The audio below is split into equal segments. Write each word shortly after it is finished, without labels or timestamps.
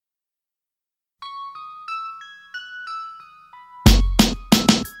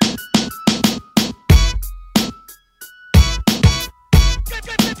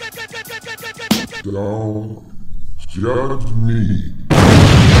Don't judge me.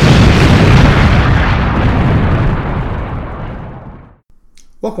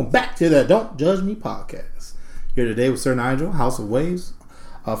 Welcome back to the Don't Judge Me podcast. Here today with Sir Nigel, House of Waves,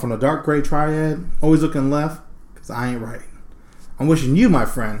 from the Dark Gray Triad. Always looking left, because I ain't right. I'm wishing you, my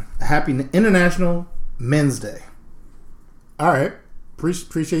friend, a happy International Men's Day. All right.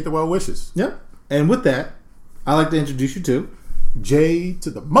 Appreciate the well wishes. Yep. And with that, I'd like to introduce you to J to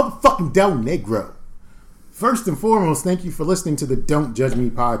the motherfucking Del Negro. First and foremost, thank you for listening to the Don't Judge Me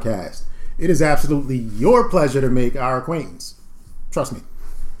podcast. It is absolutely your pleasure to make our acquaintance. Trust me.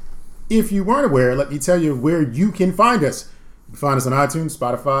 If you weren't aware, let me tell you where you can find us. You can find us on iTunes,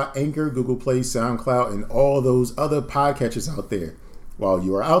 Spotify, Anchor, Google Play, SoundCloud, and all those other podcatchers out there. While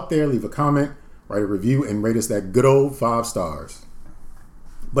you are out there, leave a comment, write a review, and rate us that good old 5 stars.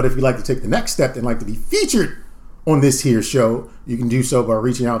 But if you'd like to take the next step and like to be featured on this here show, you can do so by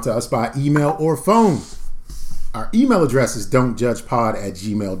reaching out to us by email or phone. Our email address is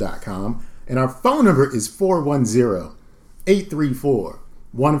don'tjudgepod@gmail.com, and our phone number is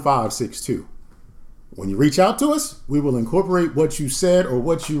 410-834-1562. When you reach out to us, we will incorporate what you said or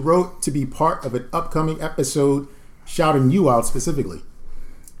what you wrote to be part of an upcoming episode shouting you out specifically.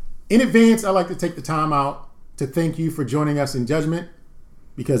 In advance, I'd like to take the time out to thank you for joining us in judgment,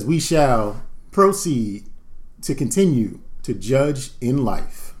 because we shall proceed to continue to judge in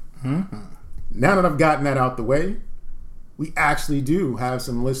life. Mm-hmm. Now that I've gotten that out the way, we actually do have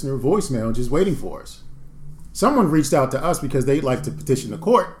some listener voicemail just waiting for us. Someone reached out to us because they'd like to petition the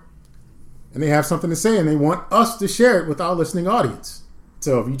court, and they have something to say, and they want us to share it with our listening audience.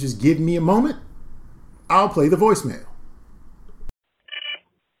 So if you just give me a moment, I'll play the voicemail.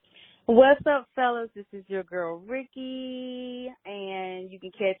 What's up, fellas? This is your girl, Ricky, and you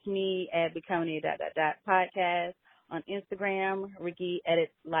can catch me at Becoming a ... podcast on Instagram, Ricky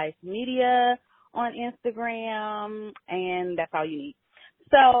Edits Life Media on Instagram, and that's all you need.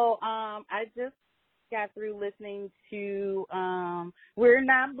 So, I just got through listening to We're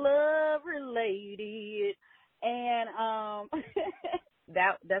Not Blood Related, and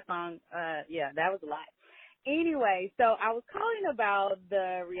that song, that was a lot. Anyway, so I was calling about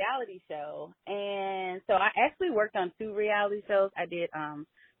the reality show, and so I actually worked on 2 reality shows. I did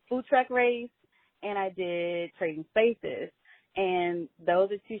Food Truck Race, and I did Trading Spaces, and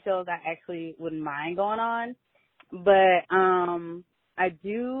those are 2 shows I actually wouldn't mind going on. But I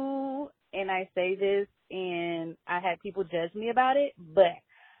do, and I say this, and I had people judge me about it, but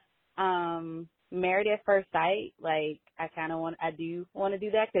Married at First Sight, like, I do want to do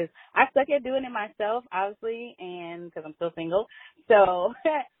that, because I suck at doing it myself, obviously, and because I'm still single, so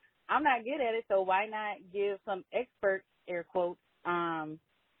I'm not good at it, so why not give some experts, air quotes,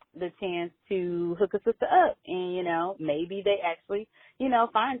 the chance to hook a sister up, and, maybe they actually,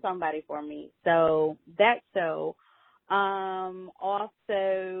 find somebody for me. So that show.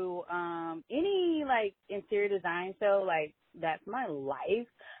 Also, any, like, interior design show, like, that's my life.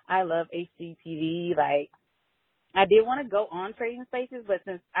 I love HGTV. Like, I did want to go on Trading Spaces, but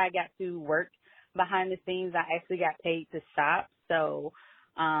since I got to work behind the scenes, I actually got paid to shop. So,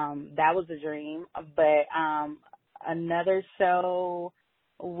 that was a dream. But, another show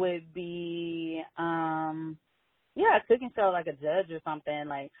would be, a cooking show, like a judge or something,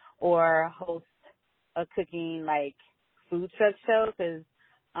 like, or host a cooking, like, food truck show, because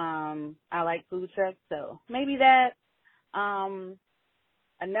I like food trucks, so maybe that.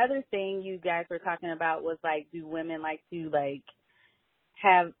 Another thing you guys were talking about was, like, do women like to, like,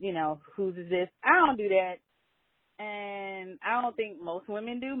 have, whose is this? I don't do that, and I don't think most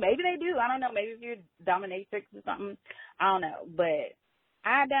women do. Maybe they do. I don't know. Maybe if you're dominatrix or something, I don't know, but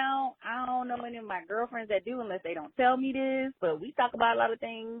I don't know any of my girlfriends that do, unless they don't tell me this, but we talk about a lot of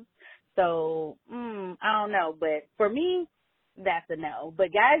things. So, I don't know. But for me, that's a no.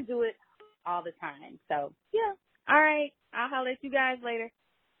 But guys do it all the time. So, yeah. All right. I'll holler at you guys later.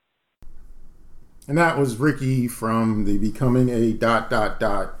 And that was Ricky from the Becoming a ...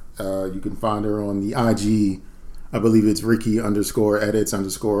 You can find her on the IG. I believe it's Ricky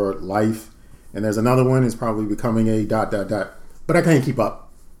 _edits_life. And there's another one. It's probably Becoming a ... But I can't keep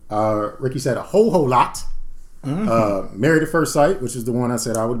up. Ricky said a whole lot. Mm-hmm. Married at First Sight, which is the one I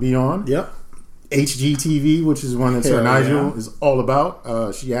said I would be on. Yep. HGTV, which is one that Sir Nigel is all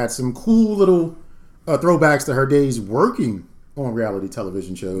about. She had some cool little throwbacks to her days working on reality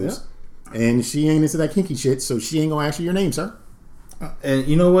television shows. Yep. And she ain't into that kinky shit, so she ain't gonna ask you your name, sir. And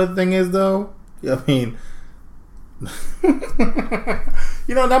you know what the thing is, though? I mean,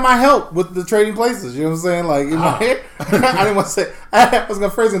 that might help with the Trading Places. You know what I'm saying? Like, in my head, I didn't want to say, I was gonna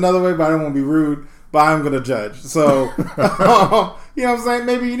phrase it another way, but I didn't want to be rude. but I'm gonna judge. So, you know what I'm saying?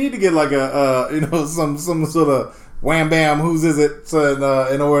 Maybe you need to get like some sort of wham bam. Whose is it? So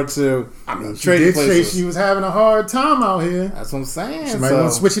in order to she did say she was having a hard time out here. That's what I'm saying. She might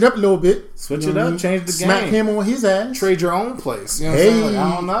want to switch it up a little bit. Switch it up, change the Smack game. him on his ass. Trade your own place. You know what I'm saying? Like,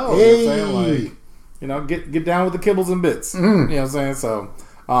 I don't know. You know what I'm saying? Like, get down with the kibbles and bits. You know what I'm saying? So,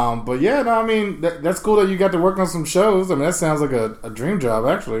 but yeah, no, I mean, that's cool that you got to work on some shows. I mean, that sounds like a dream job,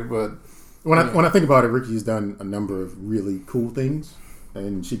 actually. But when I think about it, Ricky has done a number of really cool things,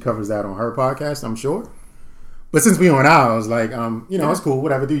 and she covers that on her podcast, I'm sure. But since we on ours, like, it's cool.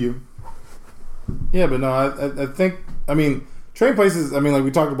 Whatever, do you? Yeah, but no, I think, I mean, trade places, I mean, like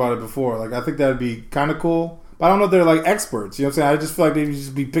we talked about it before. Like, I think that would be kind of cool. But I don't know if they're like experts. You know what I'm saying? I just feel like they'd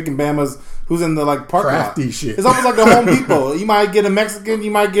just be picking Bama's who's in the like parking lot. Crafty shit. It's almost like the Home Depot. You might get a Mexican. You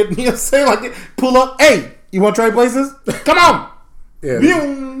might get, you know what I'm saying? Like, pull up. Hey, you want to trade places? Come on. Yeah.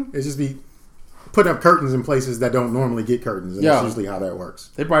 It's just be putting up curtains in places that don't normally get curtains. And that's usually how that works.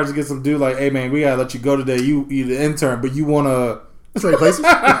 They probably just get some dude like, hey man, we gotta let you go today. You the intern, but you want to trade places?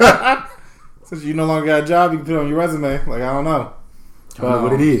 Since you no longer got a job, you can put it on your resume. Like, I don't know. I don't know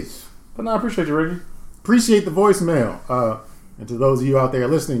what it is. But no, I appreciate you, Ricky. Appreciate the voicemail. And to those of you out there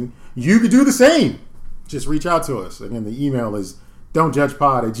listening, you could do the same. Just reach out to us. Again, the email is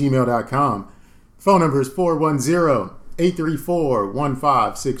don'tjudgepod@gmail.com. Phone number is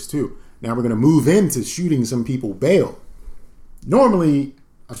 410-834-1562. Now we're going to move into shooting some people bail. Normally,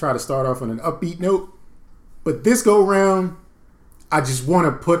 I try to start off on an upbeat note, but this go round, I just want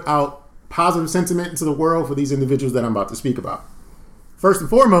to put out positive sentiment into the world for these individuals that I'm about to speak about. First and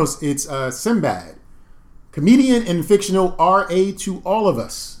foremost, it's Sinbad, comedian and fictional R.A. to all of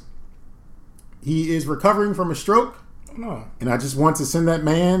us. He is recovering from a stroke, and I just want to send that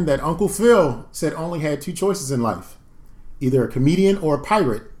man that Uncle Phil said only had two choices in life, either a comedian or a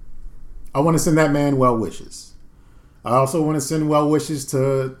pirate. I want to send that man well wishes. I also want to send well wishes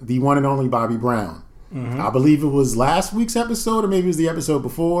to the one and only Bobby Brown. I believe it was last week's episode, or maybe it was the episode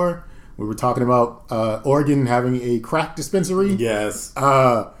before. We were talking about Oregon having a crack dispensary. Yes.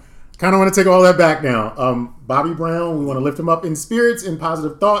 Kind of want to take all that back now. Bobby Brown, we want to lift him up in spirits and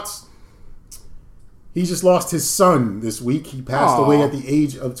positive thoughts. He just lost his son this week. He passed away at the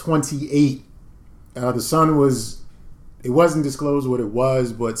age of 28. The son it wasn't disclosed what it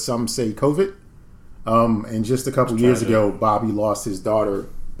was, but some say COVID. And just a couple years ago, Bobby lost his daughter,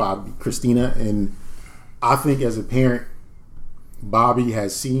 Christina. And I think as a parent, Bobby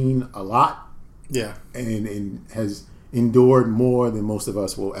has seen a lot. Yeah. And has endured more than most of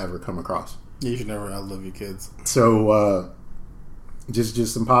us will ever come across. You should never outlive your kids. So,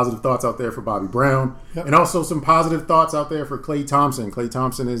 just some positive thoughts out there for Bobby Brown. Yep. And also some positive thoughts out there for Klay Thompson. Klay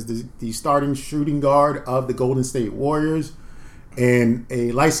Thompson is the starting shooting guard of the Golden State Warriors and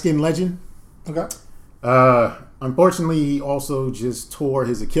a light-skinned legend. Okay. Unfortunately, he also just tore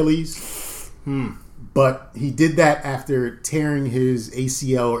his Achilles. But he did that after tearing his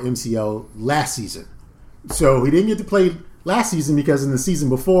ACL or MCL last season. So he didn't get to play last season because in the season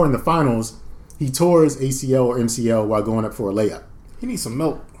before, in the finals, he tore his ACL or MCL while going up for a layup. He needs some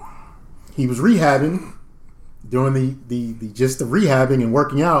milk. He was rehabbing. During the rehabbing and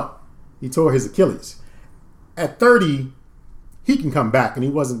working out, he tore his Achilles. At 30, he can come back, and he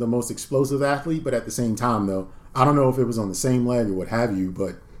wasn't the most explosive athlete, but at the same time, though, I don't know if it was on the same leg or what have you,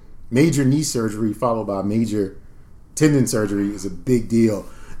 but major knee surgery followed by major tendon surgery is a big deal.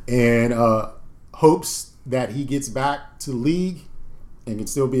 And hopes that he gets back to the league and can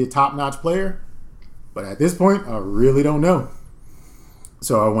still be a top-notch player. But at this point, I really don't know.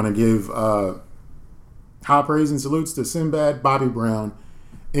 So I want to give high praise and salutes to Sinbad, Bobby Brown,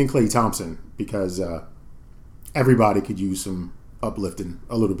 and Klay Thompson because everybody could use some uplifting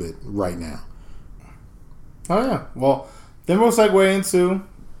a little bit right now. Oh, yeah. Well, then we'll segue into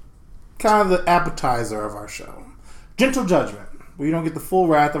kind of the appetizer of our show. Gentle judgment. We don't get the full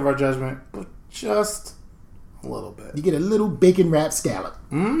wrath of our judgment, but just a little bit. You get a little bacon wrapped scallop.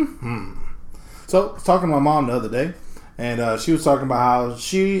 So, I was talking to my mom the other day, and she was talking about how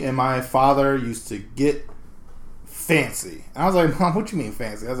she and my father used to get fancy. I was like, Mom, what you mean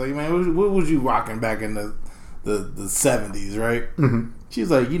fancy? I was like, man, what was you rocking back in the 70s, right? She was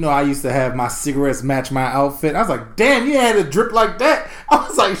like, I used to have my cigarettes match my outfit. I was like, damn, you had a drip like that. I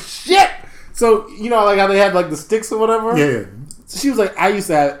was like, shit. So, like how they had like the sticks or whatever? Yeah. So she was like, I used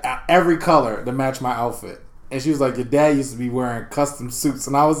to have every color to match my outfit. And she was like, your dad used to be wearing custom suits.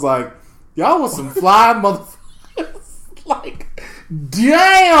 And I was like, y'all was some fly motherfuckers. Like,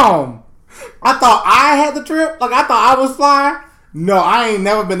 damn. I thought I had the trip. Like, I thought I was fly. No, I ain't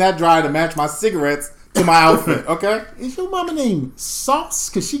never been that dry to match my cigarettes to to my outfit. Okay. Is your mama named Sauce?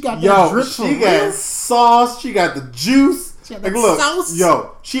 Because she got that Yo, drip for she real? got sauce. She got the juice. She got Like, that look, sauce.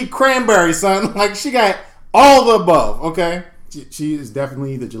 yo, she cranberry, son. Like, she got all the above. Okay. She is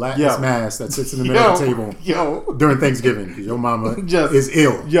definitely the gelatinous Yo. mass that sits in the middle of the table Yo, during Thanksgiving. Because your mama Just- is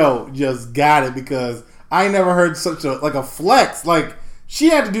ill. yo, just got it because I ain't never heard such a flex. Like, she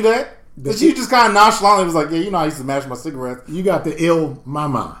had to do that. But she just kind of nonchalantly was like, yeah, you know, I used to mash my cigarettes. You got the ill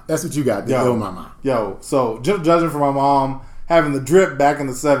mama. That's what you got, the ill mama. Yo, so judging from my mom having the drip back in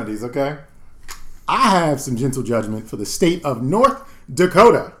the 70s, okay? I have some gentle judgment for the state of North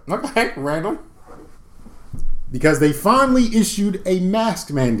Dakota Okay, random. because they finally issued a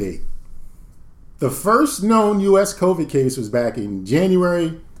mask mandate. The first known U.S. COVID case was back in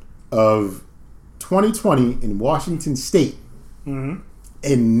January of 2020 in Washington State. Mm-hmm.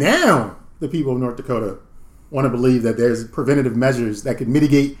 And now the people of North Dakota want to believe that there's preventative measures that could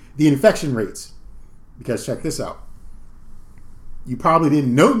mitigate the infection rates. Because check this out. You probably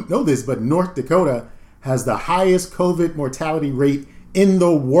didn't know this, but North Dakota has the highest COVID mortality rate in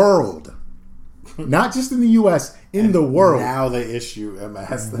the world. Not just in the U.S., in the world. Now they issue a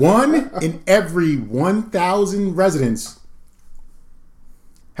mask. 1 in every 1,000 residents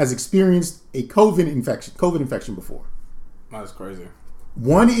has experienced a COVID infection before. That's crazy.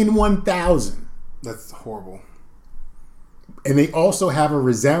 1 in 1,000. That's horrible. And they also have a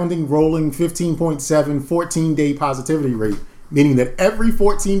resounding rolling 15.7 14-day positivity rate, meaning that every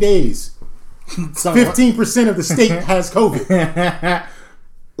 14 days, 15% of the state has COVID.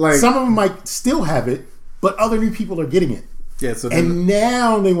 Like, Some of them might still have it, but other new people are getting it. yeah, so And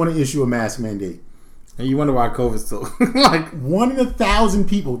now they want to issue a mask mandate. and you wonder why COVID's still like 1 in 1,000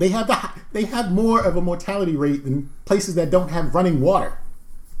 people. They have more of a mortality rate than places that don't have running water.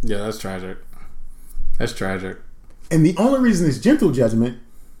 yeah, that's tragic. That's tragic. And the only reason it's gentle judgment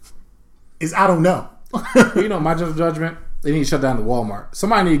is I don't know. You know, my general judgment, they need to shut down the Walmart.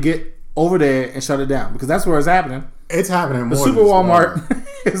 Somebody need to get over there and shut it down because that's where it's happening. It's happening more. The Super than Walmart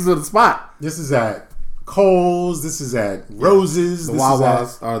is the spot. This is at Kohl's. This is at Rose's. The this Wawas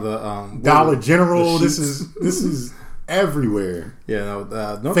is are the at Dollar General. the This is everywhere. yeah,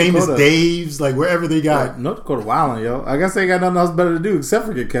 no, North Famous Dakota, Dave's, like wherever they got. North Dakota wilding, yo. I guess they got nothing else better to do except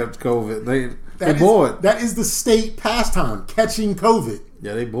for get kept COVID. They bored. That is the state pastime, catching COVID.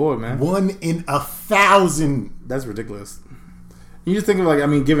 Yeah, they bored, man. 1 in 1,000. That's ridiculous. You just think of like, I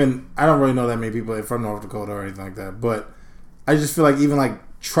mean, given I don't really know that many people from North Dakota or anything like that, but I just feel like even like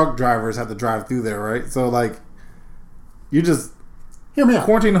truck drivers have to drive through there, right? So like, you just Hear me out.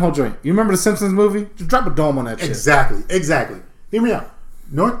 quarantine the whole joint. You remember the Simpsons movie? Just drop a dome on that shit. Exactly. Hear me out.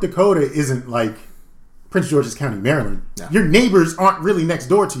 North Dakota isn't like Prince George's County, Maryland. No. Your neighbors aren't really next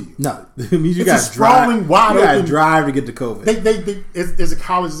door to you. No, it means you It's a got sprawling, wide You got to open- drive to get to COVID. There's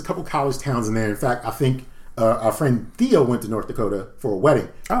a couple college towns in there. In fact, I think our friend Theo went to North Dakota for a wedding,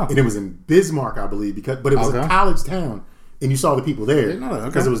 Oh. and it was in Bismarck, I believe, but it was a Okay. college town, and you saw the people there Didn't know that, okay.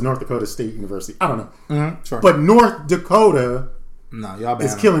 because it was North Dakota State University. I don't know, Mhm, sure. but North Dakota no, y'all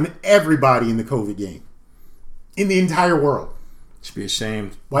is bad. killing everybody in the COVID game in the entire world. Should be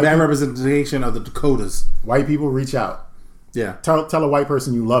ashamed. White Bad people- representation of the Dakotas. White people reach out. Yeah, Tell a white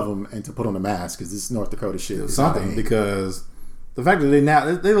person you love them and to put on a mask because this North Dakota shit is something out of hand. because the fact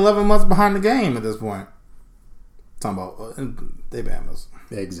that they're 11 months behind the game at this point. Talking about they banned us.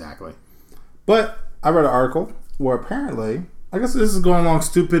 Exactly. But I read an article where apparently, I guess this is going along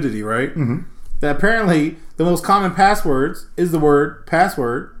stupidity, right? Mm-hmm. That apparently the most common passwords is the word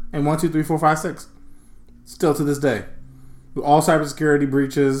password and 1, 2, 3, 4, 5, 6. Still to this day, with all cybersecurity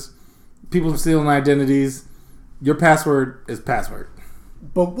breaches, people stealing identities, your password is password.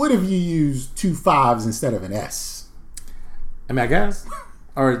 But what if you use 2 5s instead of an S? I mean, I guess,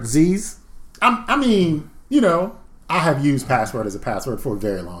 or Z's. I mean, you know, I have used password as a password for a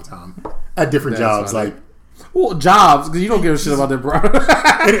very long time at different That's jobs. funny. Like Well, jobs because you don't give a shit about their bro.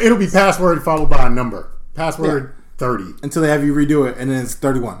 it'll be password followed by a number. Password 30. Until they have you redo it, and then it's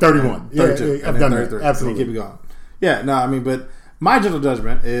 31. 31. And 32. Yeah, and I've then done that. 33. Absolutely. And keep it going. Yeah, no, I mean, but my general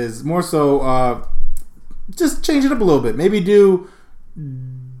judgment is more so just change it up a little bit. Maybe do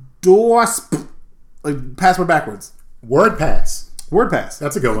DOSP, like password backwards. WordPass. WordPass.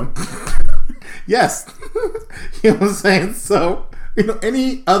 That's a good one. Yes. You know what I'm saying? So, you know,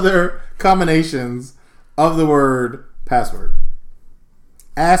 any other combinations of the word password?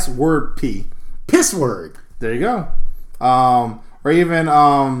 Ask word P. Piss word. There you go. Or even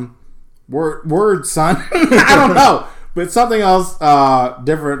word son. I don't know, but something else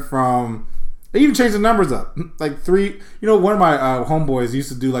different from They even changed the numbers up. Like 3, you know, one of my homeboys used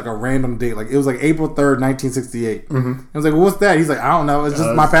to do like a random date. Like it was like April 3rd, 1968. Mm-hmm. I was like, well, what's that? He's like, I don't know. It's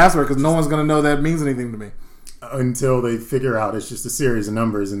just my password because no one's going to know that means anything to me. Until they figure out it's just a series of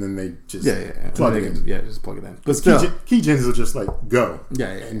numbers and then they just plug it in. Just plug it in. But still. Keygens will just like go.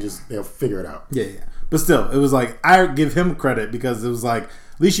 And just they'll figure it out. Yeah. But still, it was like, I give him credit because it was like,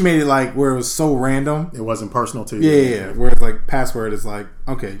 at least you made it like where it was so random. It wasn't personal to you. Yeah. Where it's like password is like,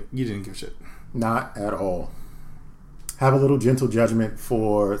 okay, you didn't give a shit. Not at all. Have a little gentle judgment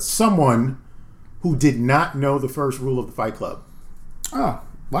for someone who did not know the first rule of the Fight Club. Oh,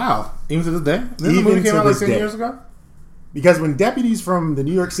 wow. Even to this day? Then the movie came out like 10 years ago? Because when deputies from the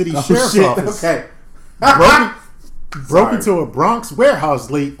New York City Sheriff's Office broke into a Bronx warehouse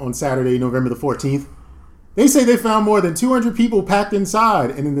late on Saturday, November the 14th, they say they found more than 200 people packed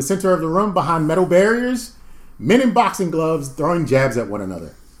inside, and in the center of the room behind metal barriers, men in boxing gloves throwing jabs at one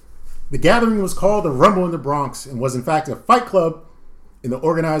another. The gathering was called the Rumble in the Bronx and was in fact a fight club, and the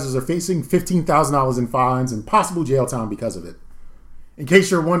organizers are facing $15,000 in fines and possible jail time because of it. In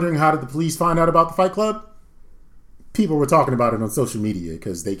case you're wondering how did the police find out about the Fight Club, people were talking about it on social media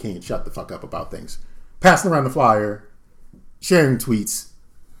because they can't shut the fuck up about things. Passing around the flyer, sharing tweets,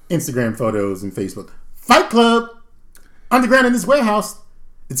 Instagram photos, and Facebook. Fight Club! Underground in this warehouse.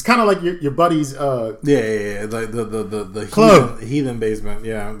 It's kind of like your buddy's like the club, heathen basement,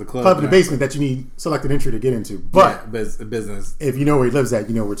 the club in the basement that you need selected entry to get into. But business. If you know where he lives at,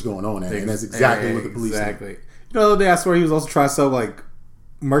 you know what's going on at, and that's exactly what the police. Exactly. You know, the other day I swear he was also trying to sell like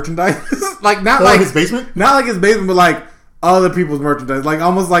merchandise, like not like his basement, not like his basement, but like other people's merchandise, like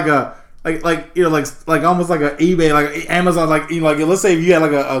almost like a like you know like almost like a eBay, like Amazon, like you know, like let's say if you had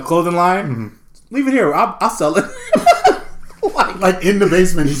like a clothing line, leave it here, I'll sell it. like in the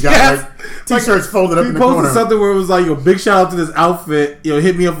basement, he's got like t-shirts folded up in the corner. He posted something where it was like, "Yo, big shout out to this outfit. You know,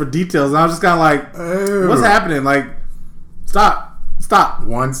 hit me up for details." And I was just kind of like, "What's happening? Like, stop,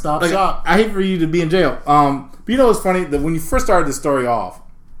 one stop like, shop." I hate for you to be in jail. But you know what's funny? That when you first started this story off,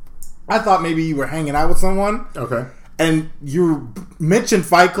 I thought maybe you were hanging out with someone. Okay. And you mentioned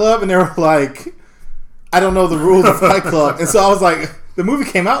Fight Club, and they were like, "I don't know the rules of Fight Club." And so I was like, "The movie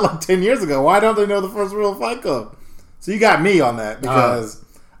came out like 10 years ago. Why don't they know the first rule of Fight Club?" So you got me on that because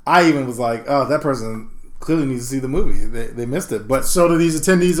I even was like, "Oh, that person clearly needs to see the movie. They missed it." But so do these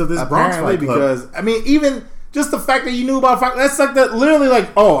attendees of this Bronx Fight Club. Because I mean, even just the fact that you knew about Fight, that's like that. Literally, like,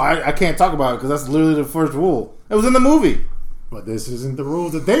 oh, I can't talk about it because that's literally the first rule. It was in the movie. But this isn't the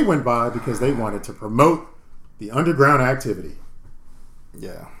rule that they went by because they wanted to promote the underground activity.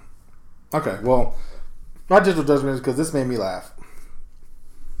 Yeah. Okay. Well, my gentle judgment is because this made me laugh.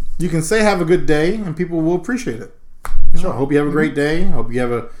 You can say "have a good day" and people will appreciate it. Sure. I hope you have a great day. I hope you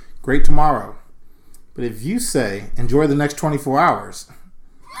have a great tomorrow. But if you say "enjoy the next 24 hours,"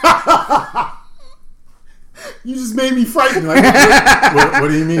 you just made me frightened. Like, what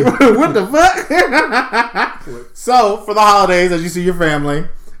do you mean? What the fuck? So, for the holidays, as you see your family,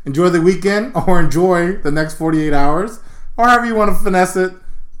 enjoy the weekend or enjoy the next 48 hours, or however you want to finesse it.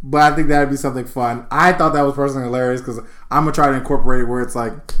 But I think that would be something fun. I thought that was personally hilarious because I'm going to try to incorporate it where it's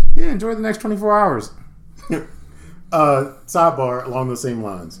like, yeah, enjoy the next 24 hours. Sidebar along those same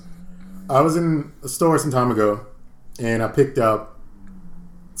lines. I was in a store some time ago and I picked up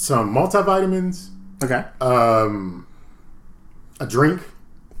some multivitamins. Okay. A drink.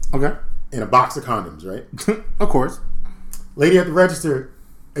 Okay. And a box of condoms, right? Of course. Lady at the register,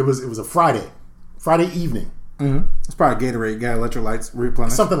 it was a Friday evening. Mm-hmm. It's probably Gatorade. You got electrolytes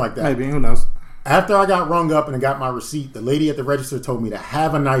replenished. Something like that. Maybe. Who knows? After I got rung up and I got my receipt, the lady at the register told me to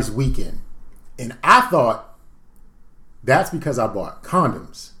have a nice weekend. And I thought that's because I bought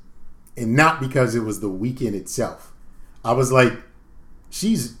condoms and not because it was the weekend itself. I was like,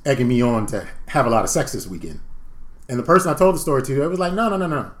 she's egging me on to have a lot of sex this weekend. And the person I told the story to, I was like,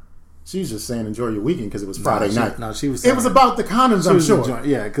 no. She's just saying enjoy your weekend because it was Friday night. She was saying, it was about the condoms, I'm sure.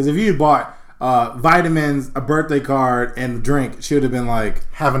 Yeah, because if you had bought vitamins, a birthday card, and a drink, she would have been like,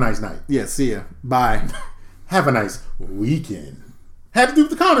 have a nice night. Yeah, see ya. Bye. Have a nice weekend. Had to do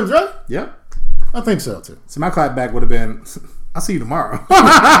with the condoms, right? Yep. I think so, too. So my clap back would have been, I'll see you tomorrow.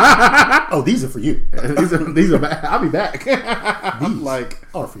 Oh, these are for you. these are back. I'll be back. These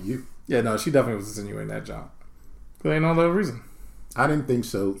are for you. Yeah, no, she definitely was insinuating that, John. There ain't no other reason. I didn't think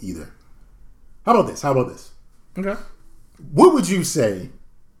so either. How about this? Okay. What would you say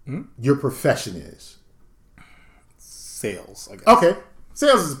your profession is? Sales, I guess. Okay.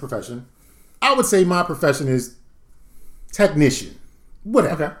 Sales is a profession. I would say my profession is technician.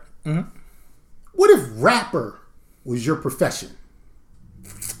 Whatever. Okay. Mm-hmm. What if rapper was your profession?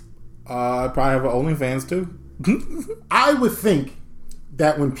 I'd probably have an OnlyFans too. I would think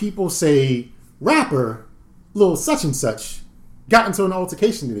that when people say rapper, little such and such, got into an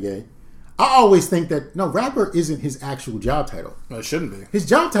altercation today. I always think that, no, rapper isn't his actual job title. No, it shouldn't be. His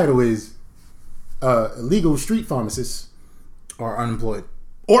job title is illegal street pharmacist. Or unemployed.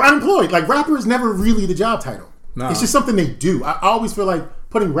 Or unemployed. Like, rapper is never really the job title. No. It's just something they do. I always feel like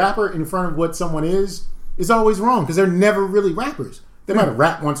putting rapper in front of what someone is always wrong because they're never really rappers. They might have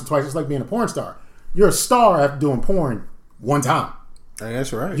rapped once or twice. It's like being a porn star. You're a star after doing porn one time. I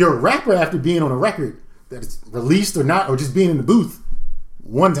guess you're right. You're a rapper after being on a record that is released or not, or just being in the booth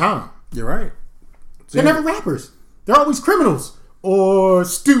one time. You're right. They're never rappers. They're always criminals or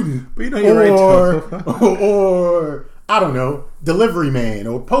student. But you know you're right, or I don't know, delivery man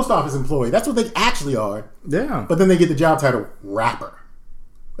or post office employee. That's what they actually are. Yeah. But then they get the job title rapper.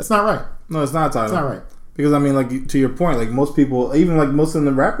 That's not right. No, it's not a title. It's not right. Because, I mean, like, to your point, like, most people, even, like, most in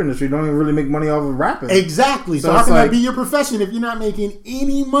the rap industry don't even really make money off of rapping. Exactly. So how it's can like, that be your profession if you're not making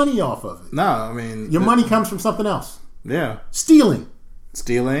any money off of it? No, I mean... Your money comes from something else. Yeah. Stealing.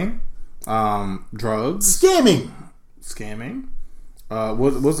 Drugs. Scamming.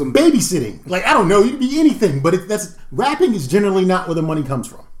 What's some... Babysitting. Like, I don't know. You could be anything, but rapping is generally not where the money comes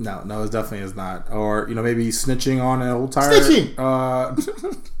from. No, it definitely is not. Or, you know, maybe snitching on an old tire. Snitching!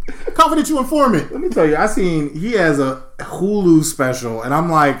 Confidential informant. Let me tell you, he has a Hulu special, and I'm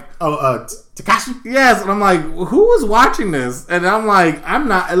like... Tekashi? Yes, and I'm like, who is watching this? And I'm like, I'm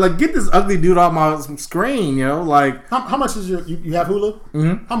not... Like, get this ugly dude off my screen, you know? Like... How much is you have Hulu?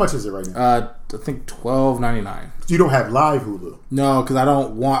 Mm-hmm. How much is it right now? I think $12.99. You don't have live Hulu? No, because I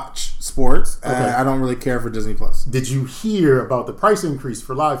don't watch sports. Okay. I don't really care for Disney Plus. Did you hear about the price increase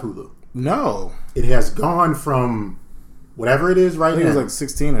for live Hulu? No. It has gone from whatever it is right now. I think it was like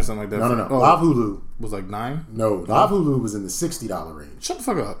 16 or something like that. No. Live Hulu was like 9? No, live Hulu was in the $60 range. Shut the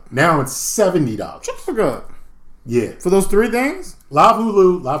fuck up. Now it's $70. Shut the fuck up. Yeah. For those 3 things? Live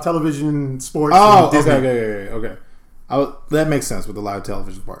Hulu, live television, sports, and Disney. Okay. That makes sense with the live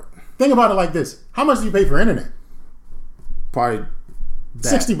television part. Think about it like this. How much do you pay for internet? Probably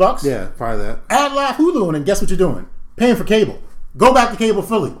that. $60? Yeah, probably that. Add live Hulu and then guess what you're doing? Paying for cable. Go back to cable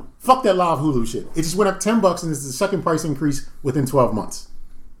fully. Fuck that live Hulu shit. It just went up $10 and it's the second price increase within 12 months.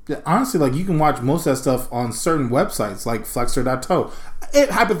 Yeah, honestly, like, you can watch most of that stuff on certain websites like Flexer.to.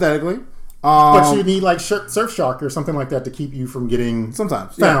 Hypothetically. But you need like Surfshark or something like that to keep you from getting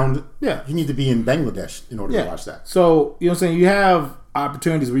sometimes found. Yeah. You need to be in Bangladesh in order to watch that. So, you know what I'm saying? You have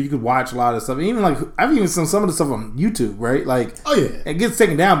opportunities where you could watch a lot of stuff. Even like, I've even seen some of the stuff on YouTube, right? Like, oh yeah, it gets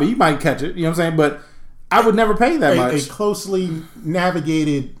taken down, but you might catch it. You know what I'm saying? But I would never pay that much. A closely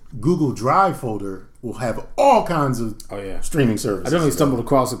navigated Google Drive folder will have all kinds of streaming services. I definitely stumbled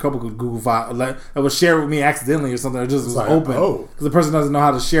across a couple of Google files that was shared with me accidentally or something. It just was open because the person doesn't know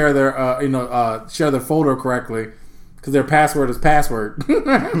how to share their share their folder correctly because their password is password,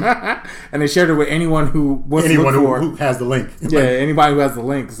 and they shared it with anyone who wants who has the link. Yeah, anybody who has the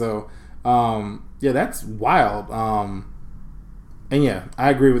link. So that's wild. And yeah,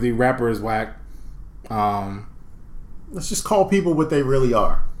 I agree with you. Rapper is whack. Let's just call people what they really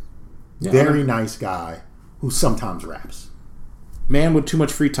are. Yeah, very nice guy who sometimes raps. Man with too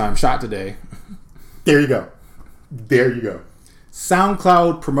much free time. Shot today. There you go.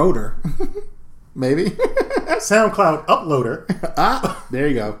 SoundCloud promoter. Maybe. SoundCloud uploader. There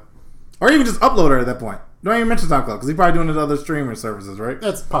you go. Or even just uploader at that point. Don't even mention SoundCloud because he's probably doing it to other streaming services, right?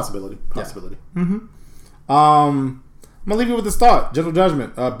 That's a possibility. Yeah. Mm-hmm. I'm gonna leave you with this thought. Gentle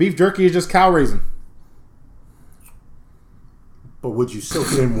judgment. Beef jerky is just cow raising. But would you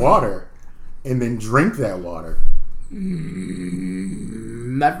soak it in water and then drink that water?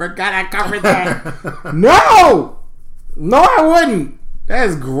 I forgot I covered that. No, I wouldn't. That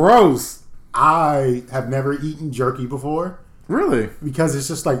is gross. I have never eaten jerky before. Really? Because it's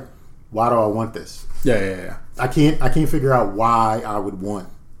just like, why do I want this? Yeah. I can't figure out why I would want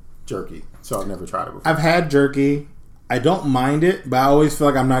jerky. So I've never tried it before. I've had jerky. I don't mind it, but I always feel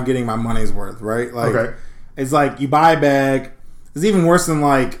like I'm not getting my money's worth, right? Like, It's like you buy a bag. It's even worse than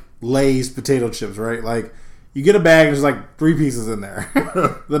like Lay's potato chips, right? Like you get a bag and there's like 3 pieces in there.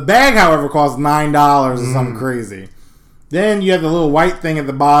 The bag, however, costs $9 or something crazy. Then you have the little white thing at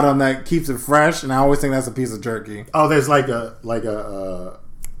the bottom that keeps it fresh, and I always think that's a piece of jerky. Oh, there's like a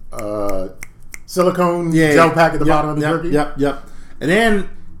silicone gel pack at the bottom of the jerky? Yep. And then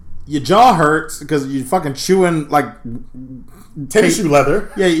your jaw hurts because you're fucking chewing like tissue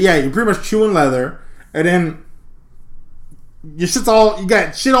leather. Yeah, you're pretty much chewing leather. And then you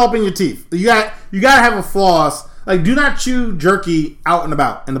got shit all up in your teeth. You gotta have a floss. Like, do not chew jerky out and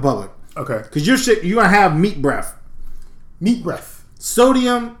about in the public. Okay. Because you're gonna have meat breath. Meat breath.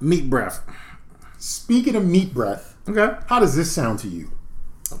 Sodium meat breath. Speaking of meat breath, okay, how does this sound to you?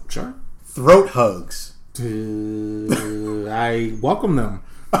 Sure. Throat hugs. I welcome them.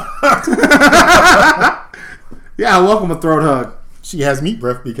 Yeah, I welcome a throat hug. She has meat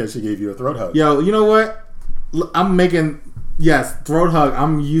breath because she gave you a throat hug. Yo, you know what? I'm making, yes, throat hug.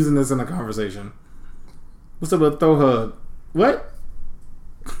 I'm using this in a conversation. What's up with a throat hug? What?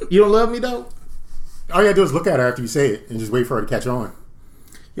 You don't love me though? All you gotta do is look at her after you say it and just wait for her to catch on.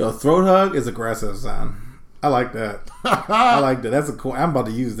 Yo, throat hug is aggressive, son. I like that. I like that. That's a cool. I'm about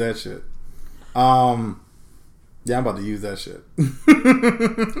to use that shit. Yeah, I'm about to use that shit.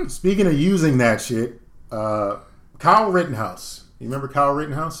 Speaking of using that shit, Kyle Rittenhouse. You remember Kyle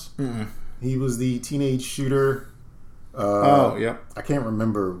Rittenhouse? Mm-mm. He was the teenage shooter. Yep. I can't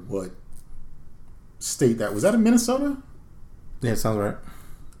remember what state that was. That in Minnesota? Yeah, sounds right.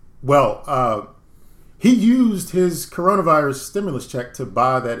 Well, he used his coronavirus stimulus check to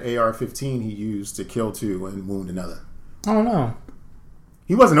buy that AR-15 he used to kill two and wound another. Oh no.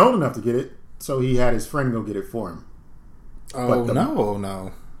 He wasn't old enough to get it, so he had his friend go get it for him. Oh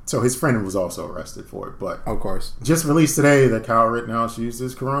no. So his friend was also arrested for it, but Of course. just released today that Kyle Rittenhouse used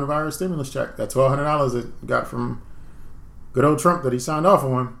his coronavirus stimulus check. That $1,200 that he got from good old Trump that he signed off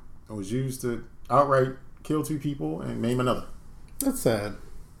on was used to outright kill two people and maim another. That's sad.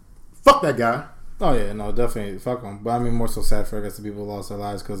 Fuck that guy. Oh yeah, no, definitely fuck them. But I mean, more so sad for I guess the people who lost their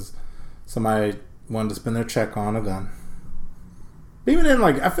lives because somebody wanted to spend their check on a gun. But even then,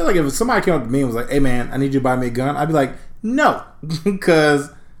 like, I feel like if somebody came up to me and was like, "Hey man, I need you to buy me a gun," I'd be like, "No," because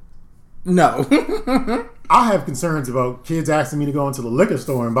no. I have concerns about kids asking me to go into the liquor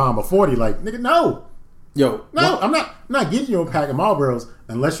store and buy them a 40. Like, nigga, no. Yo, No, I'm not getting you a pack of Marlboros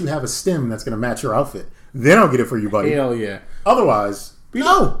unless you have a stem that's going to match your outfit. Then I'll get it for you, buddy. hell yeah. Otherwise,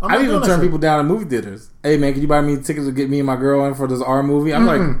 no. I'm not I've even doing that turned shit. people down at movie theaters. Hey man, can you buy me tickets to get me and my girl in for this R movie? I'm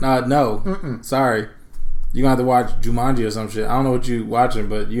like, no. Sorry. You're gonna have to watch Jumanji or some shit. I don't know what you watching,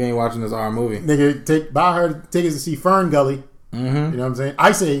 but you ain't watching this R movie. Nigga, buy her tickets to see Fern Gully. Mm-hmm. You know what I'm saying?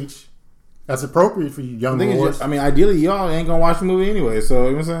 Ice Age. That's appropriate for you young boys. I mean, ideally, y'all ain't gonna watch the movie anyway. So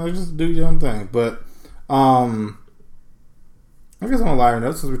you know what I'm saying, like, just do your own thing. But I guess on a lighter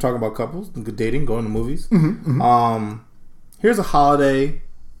note, since we're talking about couples and good dating, going to movies. Here's a holiday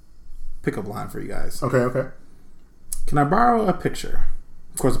pickup line for you guys. Okay. Can I borrow a picture?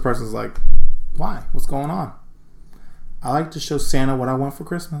 Of course, the person's like, "Why? What's going on?" I like to show Santa what I want for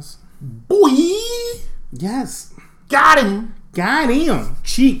Christmas. Boy, Yes, got him. got him.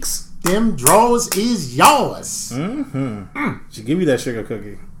 Cheeks. Them drawers is yours. She give you that sugar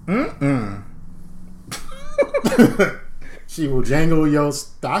cookie. She will jangle your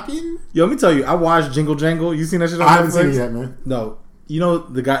stocking. Yo, let me tell you, I watched Jingle Jangle. You seen that shit on I haven't seen Netflix? it yet, man. No. You know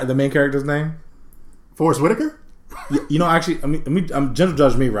the main character's name? Forrest Whitaker? You know, actually, gentle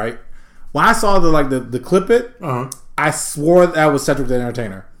judge me, right? When I saw the clip it, I swore that was Cedric the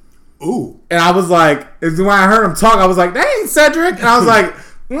Entertainer. Ooh. And I was like, when I heard him talk, I was like, that ain't Cedric. And I was like,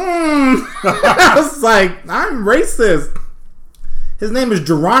 I was like, I'm racist. His name is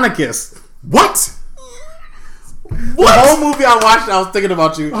Geronicus. What? The whole movie I watched, I was thinking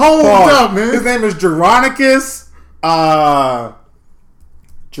about you. Hold up, man. His name is Geronicus.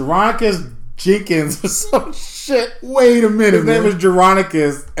 Geronicus Jenkins or some shit. Wait a minute, His name is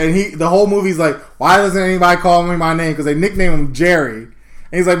Geronicus, and the whole movie's like, why doesn't anybody call me my name? Because they nickname him Jerry. And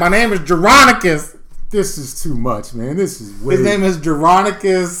he's like, my name is Geronicus. This is too much, man. This is way... His name is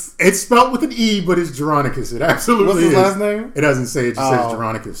Geronicus. It's spelled with an E, but it's Geronicus. It absolutely What's his is. last name? It doesn't say. It just says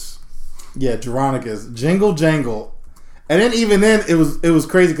Geronicus. Yeah, Geronicus. Jingle Jangle. And then even then, it was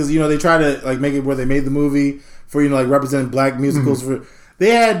crazy because, you know, they tried to like make it where they made the movie for, you know, like representing black musicals. They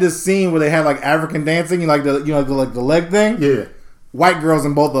had this scene where they had like African dancing, like the the leg thing. Yeah. White girls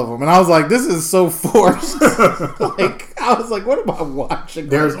in both of them, and I was like, "This is so forced." Like, I was like, "What am I watching?"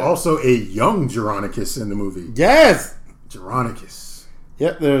 There's right now? also a young Geronicus in the movie. Yes. Geronicus.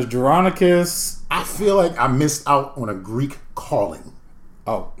 Yep. There's Geronicus. I feel like I missed out on a Greek calling.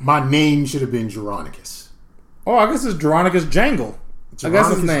 Oh. My name should have been Geronicus. Oh, I guess it's Geronicus Jangle. I guess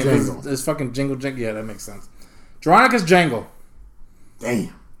his Geronicus name Jangle. is fucking Jingle Jangle. Yeah, that makes sense. Geronicus Jangle.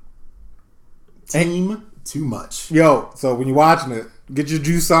 Damn. Team too much. Yo, so when you're watching it, get your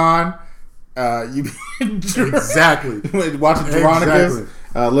juice on. You Exactly. watching Geronicus,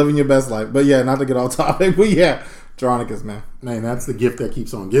 Exactly. living your best life. But yeah, not to get off topic, but yeah, Geronicus, man. Man, that's the gift that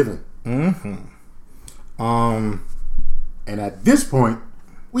keeps on giving. And at this point,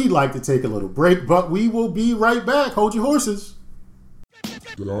 we'd like to take a little break, but we will be right back. Hold your horses.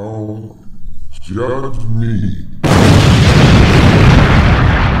 Don't judge me.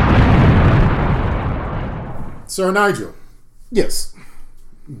 Sir Nigel, Yes.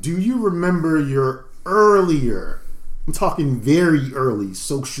 do you remember your earlier I'm talking very early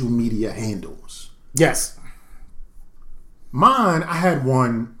social media handles. Yes. Mine, I had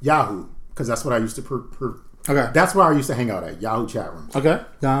one Yahoo because that's what I used to. Okay. That's where I used to hang out at Yahoo chat rooms. Okay.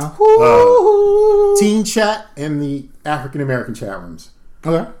 Teen chat and the African American chat rooms.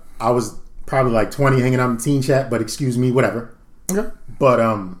 Okay. I was probably like 20 hanging out in teen chat, but excuse me, whatever. Okay. But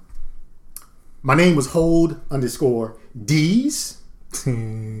my name was hold_D's.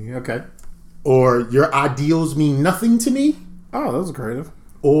 Okay. Or your ideals mean nothing to me. Oh, that was creative.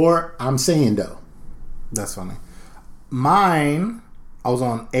 Or I'm saying though. That's funny. Mine, I was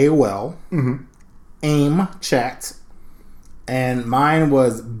on AOL, AIM chat, and mine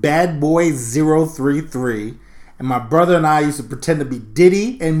was Bad Boy 033. And my brother and I used to pretend to be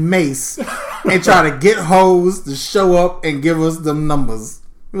Diddy and Mace and try to get hoes to show up and give us them numbers.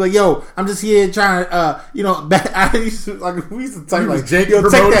 We're like, yo, I'm just here trying to, I used to, like, we used to type like, yo,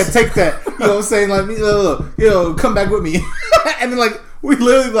 take that. You know what I'm saying? Like, come back with me. And then, like, we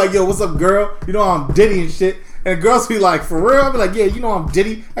literally be like, yo, what's up, girl? You know I'm Diddy and shit. And the girls be like, for real? I'll be like, yeah, you know I'm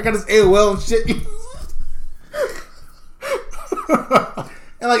Diddy. I got this AOL and shit.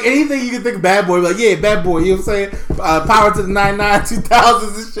 And like anything you can think of Bad Boy, like, yeah, Bad Boy, you know what I'm saying? Power to the 99,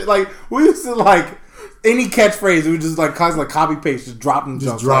 2000s and shit. Like, we used to like, any catchphrase, we would just like constantly like copy paste, just dropping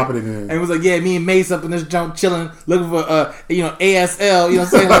jumps. Dropping it in. And it was like, yeah, me and Mace up in this jump chilling, looking for ASL, you know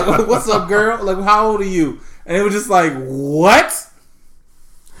what I'm saying? Like, what's up, girl? Like, how old are you? And it was just like, what?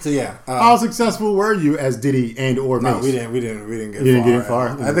 So yeah. How successful were you as Diddy and or Mace? No, we didn't get far.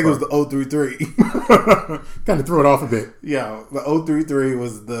 I think it was the 033. Kind of threw it off a bit. Yeah, the 033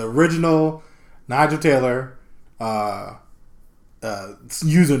 was the original Nigel Taylor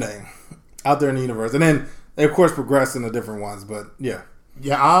username out there in the universe. And then they, of course, progressed into different ones. But yeah.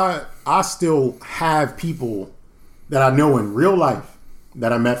 Yeah, I still have people that I know in real life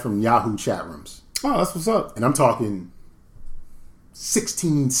that I met from Yahoo chat rooms. Oh, that's what's up. And I'm talking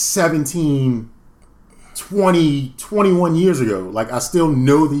 16, 17, 20, 21 years ago. Like, I still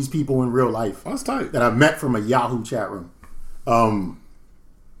know these people in real life. That's tight. That I met from a Yahoo chat room.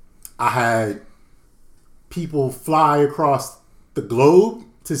 I had people fly across the globe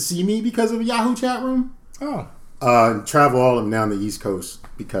to see me because of a Yahoo chat room. Oh. Travel all of them down the East Coast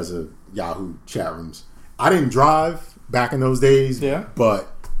because of Yahoo chat rooms. I didn't drive back in those days, but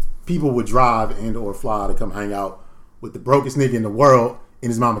people would drive and or fly to come hang out with the brokest nigga in the world in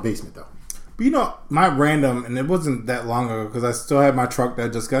his mama basement, though. But you know, my random, and it wasn't that long ago because I still had my truck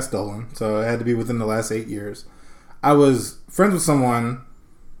that just got stolen, so it had to be within the last 8 years. I was friends with someone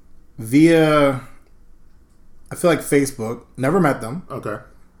via, I feel like Facebook. Never met them. Okay.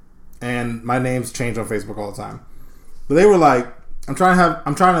 And my name's changed on Facebook all the time. But they were like, I'm trying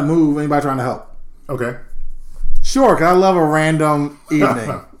to move. Anybody trying to help? Okay. Sure, because I love a random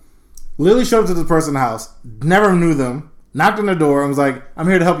evening. Literally showed up to the person's house, never knew them, knocked on their door, and was like, I'm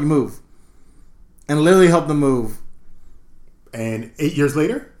here to help you move. And literally helped them move. And 8 years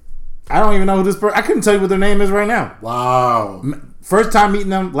later? I don't even know who this person, I couldn't tell you what their name is right now. Wow. First time meeting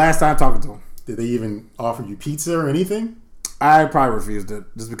them, last time talking to them. Did they even offer you pizza or anything? I probably refused it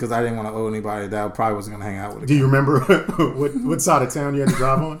just because I didn't want to owe anybody that I probably wasn't going to hang out with. Do you remember what side of town you had to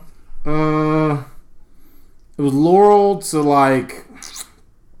drive on? It was Laurel to like,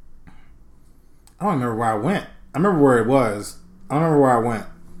 I don't remember where I went. I remember where it was. I don't remember where I went.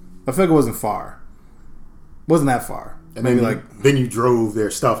 I feel like it wasn't far. It wasn't that far. And maybe then you drove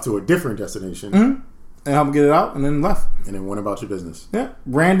their stuff to a different destination. Mm-hmm. And helped them get it out and then left. And then went about your business. Yeah.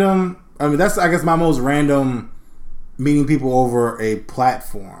 Random. I mean, that's, I guess, my most random meeting people over a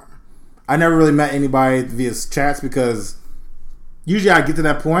platform. I never really met anybody via chats because usually I get to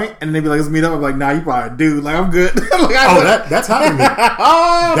that point and then they'd be like, let's meet up. I'm like, nah, you probably a dude. Like, I'm good. Like, that's happened to me.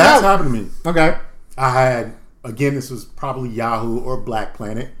 That's happened to me. Okay. I had, again, this was probably Yahoo or Black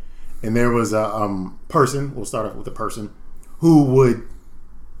Planet. And there was a person, we'll start off with a person,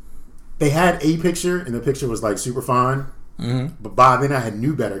 they had a picture and the picture was like super fine. Mm-hmm. But by then I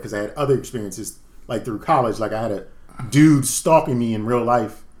knew better because I had other experiences like through college. Like I had a dude stalking me in real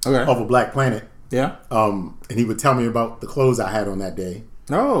life off of Black Planet. Yeah. And he would tell me about the clothes I had on that day.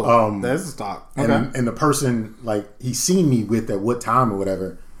 Oh, that's a stalk. Okay. And the person, like, he seen me with at what time or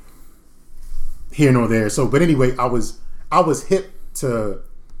whatever. Here nor there. So, but anyway, I was hip to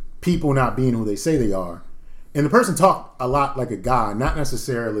people not being who they say they are. And the person talked a lot like a guy, not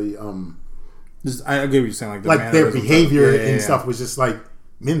necessarily just, I get what you're saying, like their behavior and stuff was just like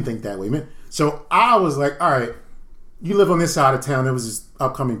men think that way, man. So I was like, all right, you live on this side of town. There was this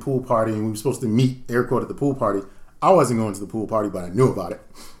upcoming pool party, and we were supposed to meet air quote at the pool party. I wasn't going to the pool party, but I knew about it.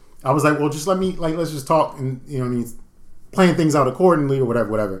 I was like, well, just let's just talk, and you know what I mean, playing things out accordingly or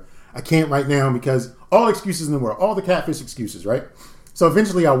whatever. I can't right now because all excuses in the world, all the catfish excuses, right? So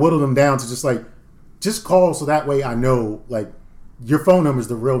eventually I whittled them down to just call so that way I know, like, your phone number is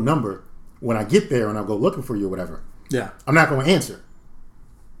the real number when I get there and I'll go looking for you or whatever. Yeah. I'm not going to answer.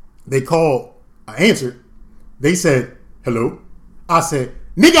 They called. I answered. They said, hello. I said,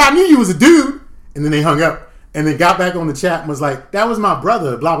 nigga, I knew you was a dude. And then they hung up and then got back on the chat and was like, that was my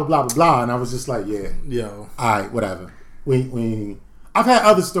brother, blah, blah, blah, blah, blah. And I was just like, yeah. Yo. All right, whatever. I've had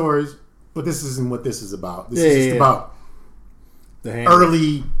other stories, but this isn't what this is about. This is just about the handle.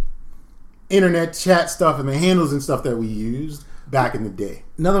 early internet chat stuff and the handles and stuff that we used back in the day.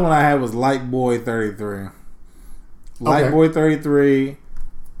 Another one I had was Lightboy33. Okay. Lightboy33,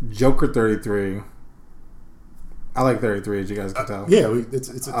 Joker33. I like 33, as you guys can tell. Yeah,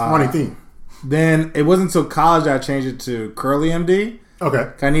 it's a funny theme. Then it wasn't until college I changed it to Curly MD.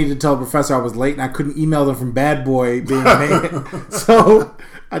 Okay. I needed to tell the professor I was late and I couldn't email them from Bad Boy being late. So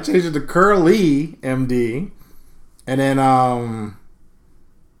I changed it to Curly MD. And then,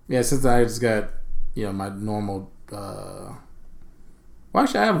 since I just got, my normal, well,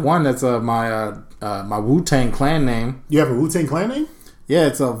 actually I have one that's my Wu-Tang Clan name. You have a Wu-Tang Clan name? Yeah,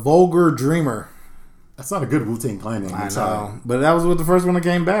 it's a Vulgar Dreamer. That's not a good Wu-Tang Clan name. I know, but that was with the first one that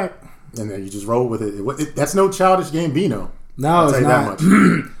came back. And then you just roll with it. That's no Childish Gambino. No, it's not. That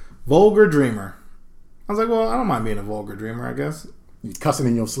much. Vulgar Dreamer. I was like, well, I don't mind being a vulgar dreamer, I guess. You cussing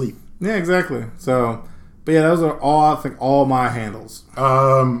in your sleep. Yeah, exactly. So, but yeah, those are all my handles.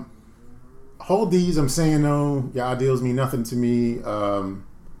 Hold these. I'm saying no. Your ideals mean nothing to me.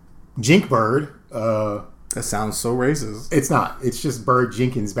 Jinkbird. That sounds so racist. It's not. It's just Bird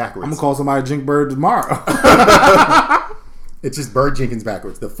Jenkins backwards. I'm gonna call somebody Jink Bird tomorrow. It's just Bird Jenkins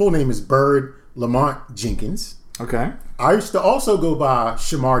backwards. The full name is Bird Lamont Jenkins. Okay. I used to also go by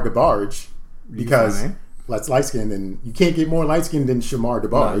Shamar DeBarge because Funny. that's light skinned, and you can't get more light skinned than Shamar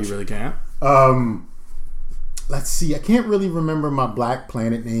DeBarge. No, you really can't. Let's see. I can't really remember my Black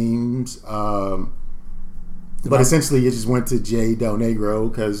Planet names, but essentially it just went to J Del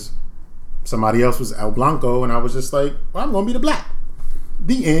Negro because somebody else was El Blanco, and I was just like, well, I'm gonna be the black.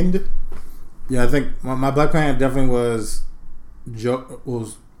 The end. Yeah, I think my Black Planet definitely was it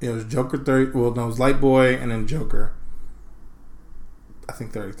was Joker 30. Well, no, it was Light Boy and then Joker. I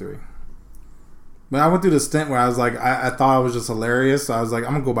think 33. But I went through the stint where I was like, I thought I was just hilarious, so I was like,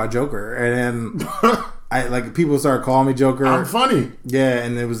 I'm gonna go by Joker, and then people started calling me Joker. I'm funny. Yeah,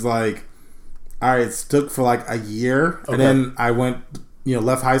 and it was like, all right, it stuck for like a year, Okay. and then I went,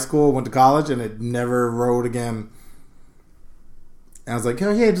 left high school, went to college, and it never rode again. And I was like,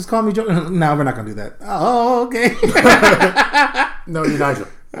 oh yeah, just call me Joker. No, we're not gonna do that. Oh, okay. No, you're Nigel.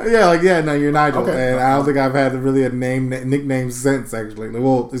 No, you're Nigel. Okay. And I don't think I've had really a nickname since, actually.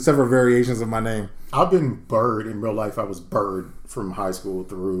 Well, except for variations of my name. I've been Bird in real life. I was Bird from high school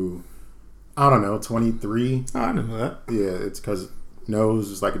through, I don't know, 23. Oh, I didn't know that. Yeah, it's because nose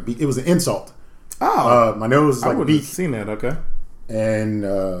is like a beak. It was an insult. Oh, My nose is I like a wouldn't have beak. seen that. Okay. And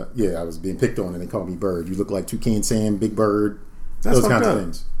I was being picked on, and they called me Bird. You look like Toucan Sam, Big Bird, That's those kinds fucked of up.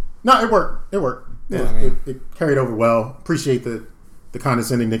 things. No, it worked. Yeah, I mean- it carried over well. Appreciate the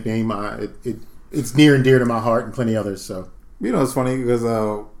condescending nickname. It's near and dear to my heart, and plenty others. So It's funny because,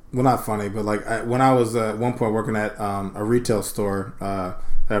 well, not funny, but like when I was at one point working at a retail store,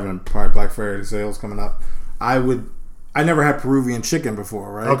 having probably Black Friday sales coming up, I never had Peruvian chicken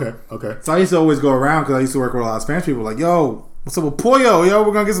before, right? okay. So I used to always go around because I used to work with a lot of Spanish people. Like, yo, what's up with pollo? Yo,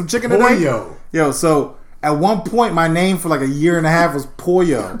 we're gonna get some chicken today. Pollo. Yo, so at one point, my name for like a year and a half was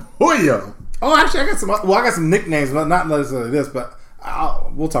Pollo. Pollo. Oh, actually, I got some nicknames, but not necessarily this. But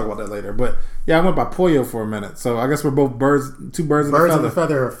we'll talk about that later. But yeah, I went by Pollo for a minute. So I guess we're both two birds of a Birds feather. of a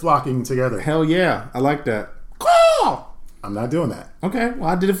feather are flocking together. Hell yeah, I like that. Cool. I'm not doing that. Okay, well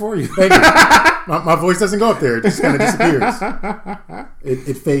I did it for you. Thank you. my voice doesn't go up there. It just kind of disappears.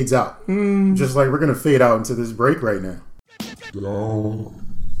 It fades out. Just like we're going to fade out into this break right now. Don't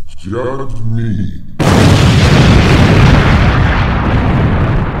judge me.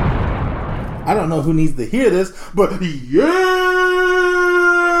 I don't know who needs to hear this, but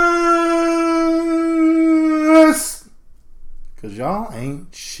yes, because y'all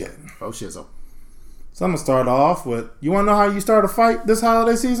ain't shit. Oh, shizzle. So I'm gonna start off with. You want to know how you start a fight this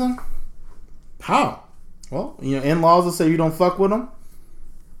holiday season? How? Well, in-laws will say you don't fuck with them.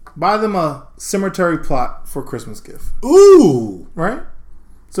 Buy them a cemetery plot for Christmas gift, Ooh. right?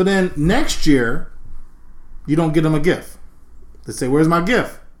 So then next year, you don't get them a gift. They say, "Where's my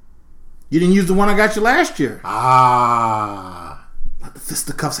gift? You didn't use the one I got you last year." Ah. Let the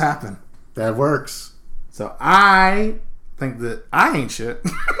fisticuffs happen. That works. So I think that I ain't shit.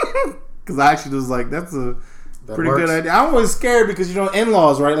 Because I actually was like, that's a That Pretty works. good idea. I'm always scared because,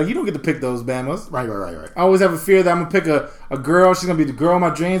 in-laws, right? Like, you don't get to pick those Bamas. Right. I always have a fear that I'm going to pick a girl. She's going to be the girl of my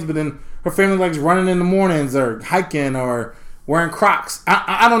dreams, but then her family likes running in the mornings or hiking or wearing Crocs.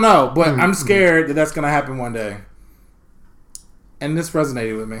 I don't know, but I'm scared that that's going to happen one day. And this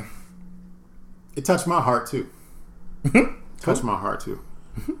resonated with me. It touched my heart, too. Touched my heart, too.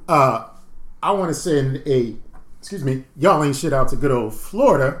 I want to send y'all ain't shit out to good old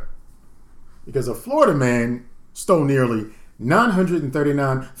Florida, because a Florida man stole nearly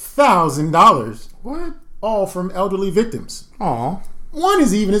 $939,000. What? All from elderly victims. Aw. One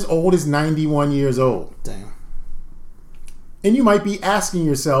is even as old as 91 years old. Damn. And you might be asking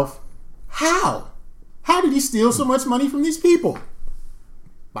yourself, how? How did he steal so much money from these people?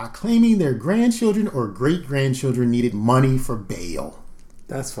 By claiming their grandchildren or great-grandchildren needed money for bail.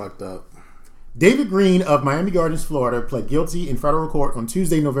 That's fucked up. David Green of Miami Gardens, Florida, pled guilty in federal court on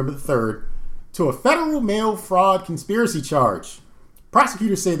Tuesday, November the 3rd, to a federal mail fraud conspiracy charge.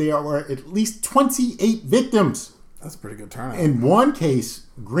 Prosecutors say there were at least 28 victims. That's a pretty good turnout. In one case,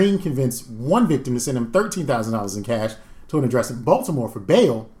 Green convinced one victim to send him $13,000 in cash to an address in Baltimore for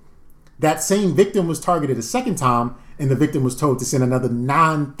bail. That same victim was targeted a second time, and the victim was told to send another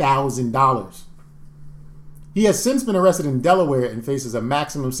 $9,000. He has since been arrested in Delaware and faces a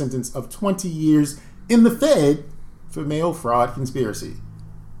maximum sentence of 20 years in the Fed for mail fraud conspiracy.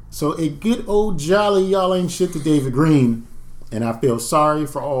 So a good old jolly y'all ain't shit to David Green, and I feel sorry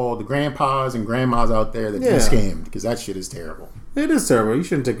for all the grandpas and grandmas out there that been scammed, because that shit is terrible. It is terrible. You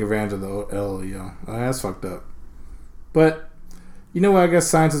shouldn't take advantage of the LEO. That's fucked up. But you know what I guess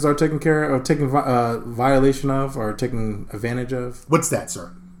scientists are taking care of, or taking violation of, or taking advantage of? What's that,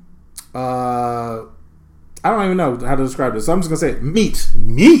 sir? I don't even know how to describe this, so I'm just going to say it. Meat.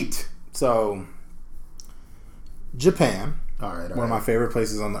 Meat? So, Japan. All right. One of my favorite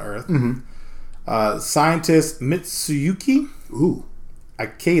places on the earth. Scientist Mitsuyuki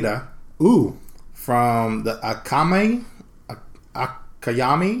Akeda from the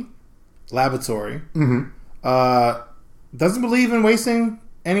Akayami Laboratory doesn't believe in wasting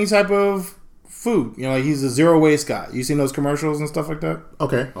any type of food. Like he's a zero waste guy. You seen those commercials and stuff like that?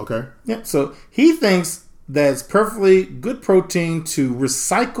 Okay. Yeah. So he thinks that it's perfectly good protein to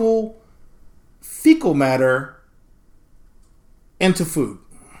recycle fecal matter into food.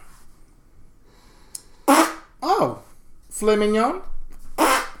 Oh, filet mignon,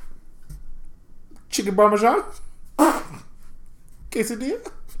 chicken parmesan,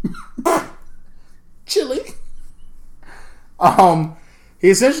 quesadilla, chili. He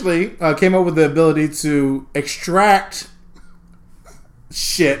essentially came up with the ability to extract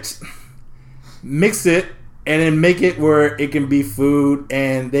shit, mix it, and then make it where it can be food.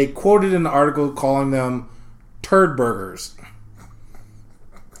 And they quoted in the article calling them turd burgers.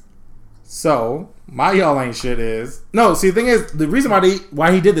 So my y'all ain't shit is no. See, the thing is, the reason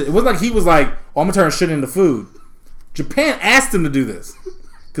why he did this, it wasn't like he was like, "Oh, I'm gonna turn shit into food." Japan asked him to do this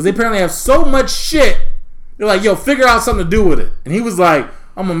because they apparently have so much shit. They're like, "Yo, figure out something to do with it." And he was like,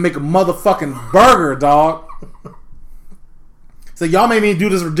 "I'm gonna make a motherfucking burger, dog." So y'all made me do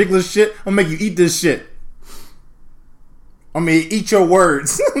this ridiculous shit. I'm gonna make you eat this shit. I mean, eat your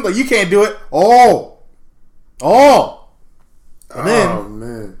words. Like you can't do it. Oh. And then,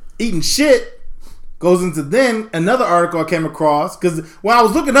 man. Eating shit goes into then another article I came across, because when I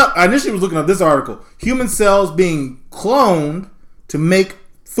was looking up, I initially was looking up this article: human cells being cloned to make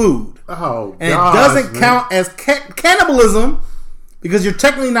food. Oh, and gosh, it doesn't count as cannibalism because you're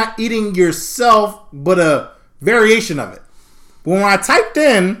technically not eating yourself, but a variation of it. But when I typed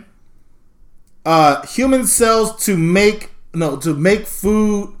in human cells to make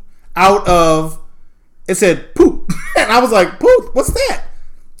food out of, it said poop, and I was like, poop? What's that?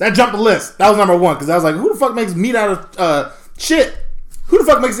 That jumped the list. That was number one, because I was like, who the fuck makes meat out of shit? Who the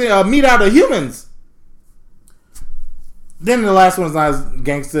fuck makes meat out of humans? Then the last one is not as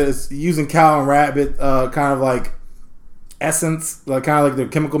gangster. It's using cow and rabbit kind of like essence, like kind of like their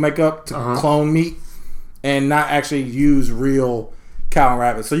chemical makeup to clone meat and not actually use real cow and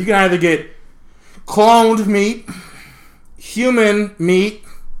rabbit. So you can either get cloned meat, human meat,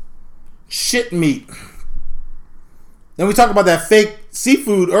 shit meat. Then we talked about that fake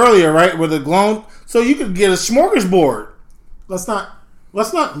seafood earlier, right? With the clone. So you could get a smorgasbord. Let's not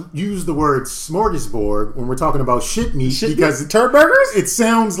use the word smorgasbord when we're talking about shit meat, because turd burgers? It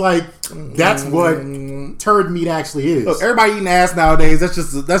sounds like that's what turd meat actually is. Look, everybody eating ass nowadays.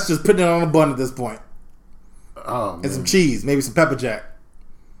 That's just putting it on a bun at this point. Oh, man. And some cheese, maybe some pepper jack.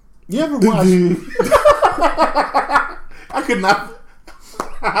 You ever watch? I could not.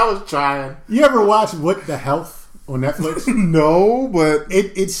 I was trying. You ever watch What the Health on Netflix? No, but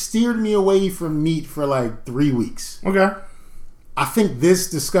It steered me away from meat for like 3 weeks. okay. I think this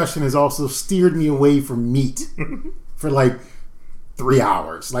discussion has also steered me away from meat for like 3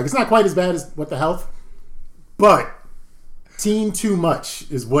 hours. Like, it's not quite as bad as What the Health, but Teen Too Much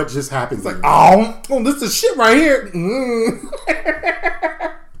is what just happened. It's like, oh, this is shit right here.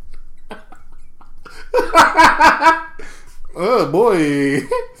 Oh boy.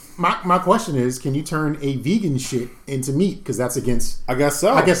 My question is, can you turn a vegan shit into meat? Because that's against. I guess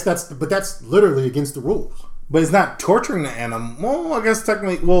so. But that's literally against the rules. But it's not torturing the animal. Well, I guess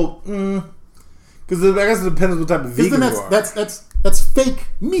technically, because I guess it depends what type of vegan Then you are. that's fake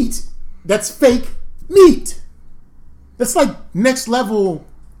meat. That's fake meat. That's like next level.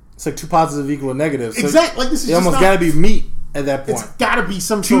 It's like two positives equal a negative. So Exactly. Like, this is it just almost not- got to be meat at that point. It's got to be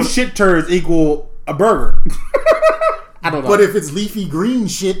some Two sort of. shit turds equal a burger. I don't know. But if it's leafy green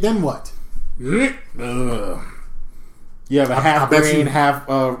shit, then what? Ugh. You have a I half bet green, you- half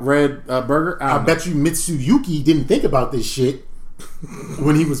red burger. I bet you Mitsuyuki didn't think about this shit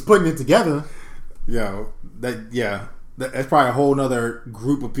when he was putting it together. That's probably a whole nother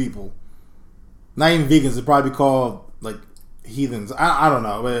group of people. Not even vegans. It'd probably be called like heathens. I don't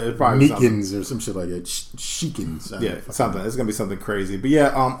know. It'd probably be something. Meekins or some shit like that. Sheikins. Yeah, something. It's gonna be something crazy. But yeah,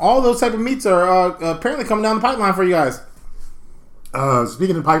 all those type of meats are apparently coming down the pipeline for you guys.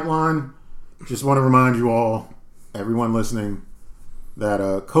 Speaking of pipeline, just want to remind you all, everyone listening, that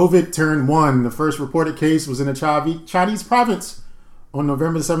COVID turned 1, the first reported case was in a Chinese province on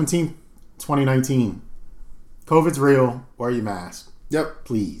November the 17th, 2019. COVID's real. Wear your mask. Yep.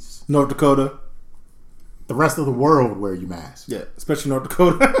 Please. North Dakota. The rest of the world, wear your mask. Yeah, especially North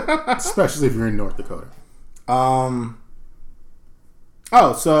Dakota. Especially if you're in North Dakota.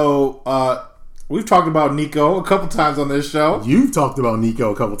 We've talked about Nico a couple times on this show. You've talked about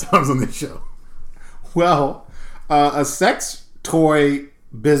Nico a couple times on this show. Well, a sex toy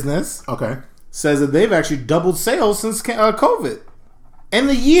business Okay. says that they've actually doubled sales since COVID. In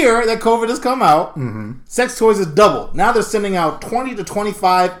the year that COVID has come out, sex toys has doubled. Now they're sending out 20 to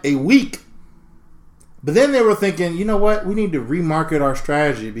 25 a week. But then they were thinking, you know what? We need to remarket our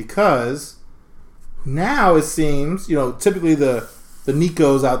strategy because now it seems, typically the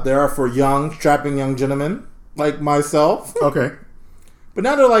Nikos out there are for young, strapping young gentlemen like myself. Okay. But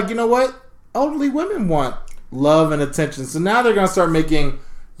now they're like, you know what? Elderly women want love and attention. So now they're going to start making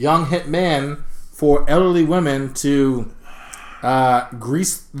young hit men for elderly women to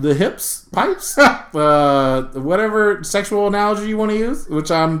grease the hips, pipes, whatever sexual analogy you want to use,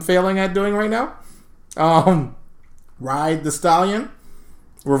 which I'm failing at doing right now. Ride the stallion,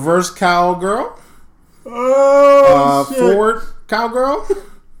 reverse cowgirl, forward cowgirl,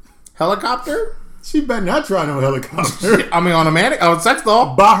 helicopter. She better not try no helicopter. I mean, on sex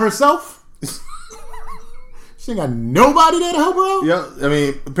doll. By herself? She ain't got nobody there to help her out? Yeah, I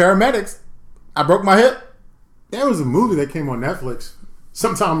mean, paramedics. I broke my hip. There was a movie that came on Netflix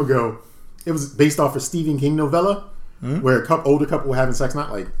some time ago. It was based off a Stephen King novella where older couple were having sex.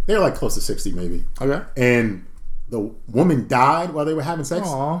 Not like, they're like close to 60 maybe. Okay. And the woman died while they were having sex.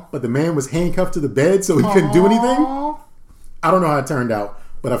 Aw. But the man was handcuffed to the bed so he couldn't do anything. Aw. I don't know how it turned out.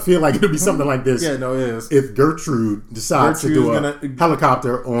 But I feel like it'll be something like this. Yeah, no, it is. If Gertrude decides to do a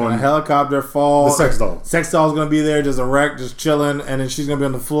helicopter on A helicopter fall. the sex doll. Sex doll's gonna be there, just erect, just chilling, and then she's gonna be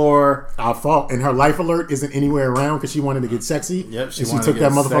on the floor. Our fault. And her life alert isn't anywhere around because she wanted to get sexy. Yep, and she wanted took to that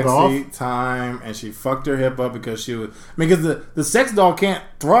get motherfucker sexy off. time, and she fucked her hip up because she was. I mean, because the sex doll can't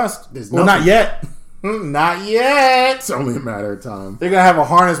thrust. There's Well, not nothing. yet. Not yet. It's only a matter of time. They're gonna have a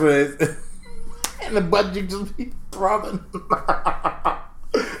harness with it, and the butt cheek just be throbbing.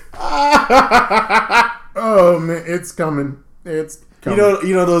 Oh man, it's coming. It's coming.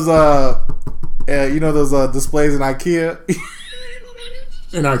 You know those displays in IKEA.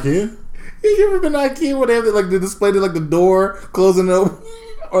 In IKEA? You ever been to IKEA where they have the display to like the door closing up,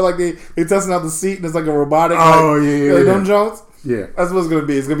 or like they testing out the seat and it's like a robotic. Oh, like, yeah. like them Jones. Yeah. That's what it's gonna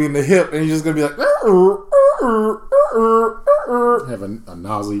be. It's gonna be in the hip, and you're just gonna be like. Have a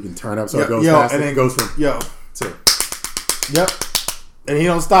nozzle you can turn up so it Yo, goes yo, fast. and And then- it goes from Yo, to. yep. And he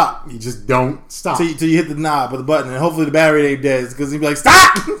don't stop You just don't stop. till you hit the knob or the button, and hopefully the battery ain't dead because he'd be like,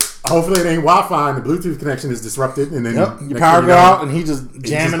 "Stop!" Hopefully it ain't Wi-Fi and the Bluetooth connection is disrupted, and then Yep. next Your power thing go you know, out, and he just it's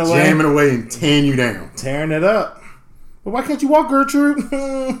jamming just away, jamming away and tearing you down. tearing it up. But why can't you walk, Gertrude?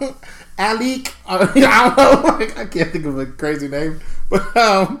 Alik. I don't know. I can't think of a crazy name. But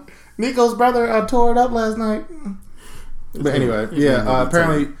Nico's brother tore it up last night. But anyway, yeah.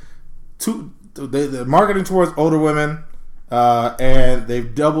 Apparently, they're marketing towards older women, and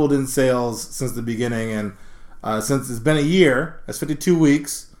they've doubled in sales since the beginning. And since it's been a year, that's 52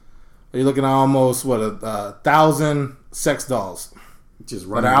 weeks. You're looking at almost, what, 1,000 sex dolls. Just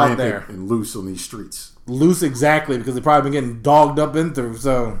running out rampant there. and loose on these streets. Loose, exactly, because they've probably been getting dogged up in through.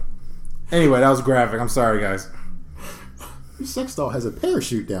 So, anyway, that was graphic. I'm sorry, guys. Your sex doll has a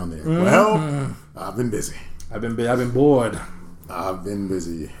parachute down there. Well, I've been busy. I've been bored. I've been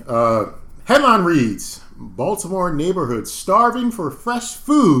busy. Headline reads, Baltimore neighborhood starving for fresh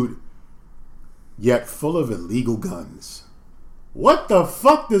food, yet full of illegal guns. What the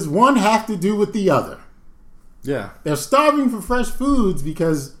fuck does one have to do with the other? Yeah. They're starving for fresh foods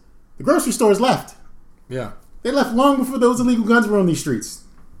because the grocery stores left. Yeah. They left long before those illegal guns were on these streets.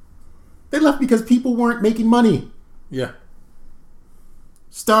 They left because people weren't making money. Yeah.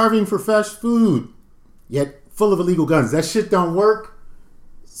 Starving for fresh food, yet full of illegal guns. That shit don't work.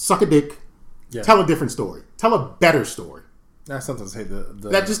 Suck a dick. Yeah. Tell a different story. Tell a better story. I sometimes hate the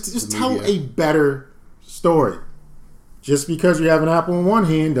Just the tell media. a better story. Just because you have an apple in one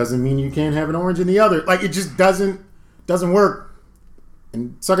hand doesn't mean you can't have an orange in the other. Like, it just doesn't work.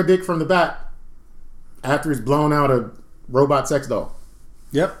 And suck a dick from the back after it's blown out a robot sex doll.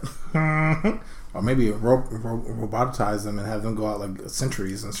 Yep. Or maybe robotize them and have them go out like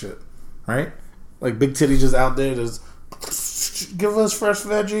centuries and shit. Right? Like big titty just out there just give us fresh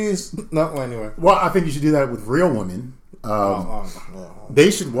veggies. No, anyway. Well, I think you should do that with real women.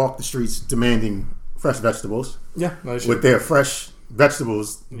 They should walk the streets demanding fresh vegetables Yeah, no, with their fresh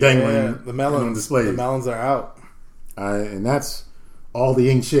vegetables dangling the melons on display. The melons are out. And that's all the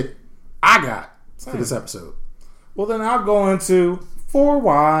ain't shit I got for Same. this episode. Well, then I'll go into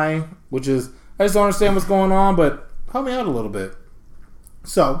 4Y, which is, I just don't understand what's going on, but help me out a little bit.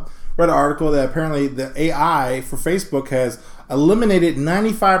 So, read an article that apparently the AI for Facebook has eliminated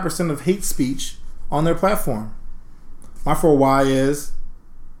 95% of hate speech on their platform. My 4Y is,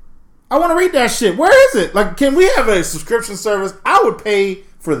 I want to read that shit. Where is it? Like, can we have a subscription service? I would pay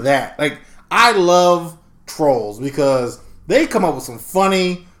for that. Like, I love trolls because they come up with some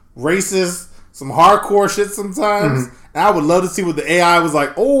funny, racist, some hardcore shit sometimes. Mm-hmm. And I would love to see what the AI was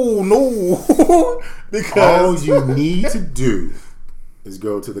like. Oh no, All because you need to do is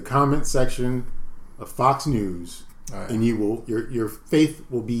go to the comment section of Fox News, Right. and you will your faith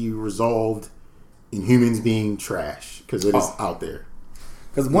will be resolved in humans being trash because it is out there.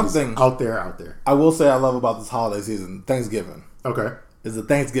 because one thing Out there. I will say I love about this holiday season, Thanksgiving, Okay. is the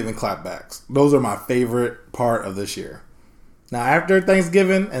Thanksgiving clapbacks. Those are my favorite part of this year. Now after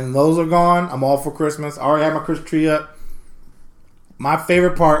Thanksgiving and those are gone, I'm all for Christmas. I already have my Christmas tree up. My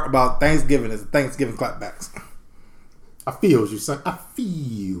favorite part about Thanksgiving is the Thanksgiving clapbacks. I feels you, son. I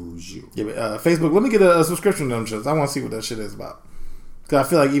feels you. Yeah, but, Facebook, let me get a subscription to them shits. I want to see what that shit is about. Because I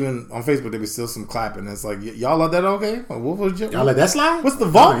feel like even on Facebook there be still some clapping. It's like, y'all let that okay? What was Y'all let that slide? What's the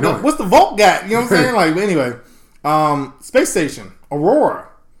vault? I know it. What's the vault got? You know what I'm saying? Like, but anyway, Space Station, Aurora.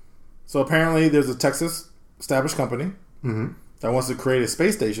 So apparently there's a Texas established company that wants to create a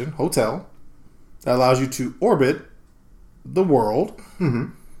space station, hotel, that allows you to orbit the world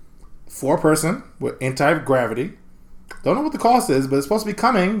for a person with anti-gravity. Don't know what the cost is, but it's supposed to be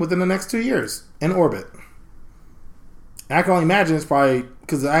coming within the next 2 years in orbit. And I can only imagine it's probably,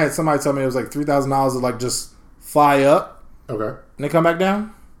 because I had somebody tell me it was like $3,000 to like just fly up Okay. and then come back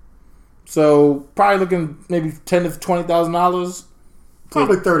down. So probably looking maybe $10,000 to $20,000.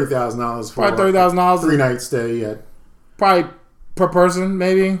 Probably $30,000 for Probably $30,000. 3-night stay at. Probably per person,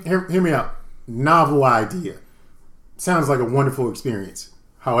 maybe. Hear me out. Novel idea. Sounds like a wonderful experience.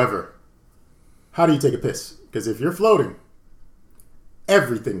 However, how do you take a piss? Because if you're floating,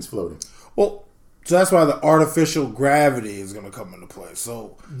 everything's floating. Well, so that's why the artificial gravity is going to come into play.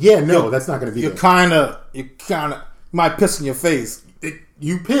 So Yeah, no, that's not going to be you there. kind of might piss in your face.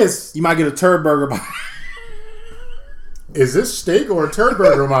 You piss. You might get a turd burger by. Is this steak or a turd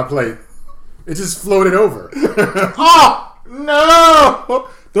burger on my plate? It just floated over. Oh no!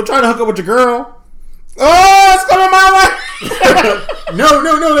 Don't try to hook up with your girl. Oh, it's coming my way. No, the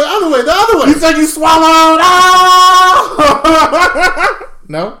other way. You said you swallowed. Oh!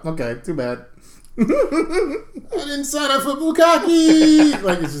 No? Okay, too bad. I didn't sign up for bukkake.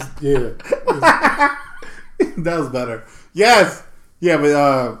 Like, it's just, yeah. That was better. Yes. Yeah, but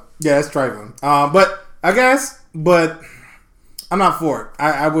yeah, it's trifling. But I'm not for it.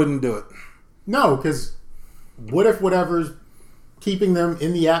 I wouldn't do it. No, because what if whatever's keeping them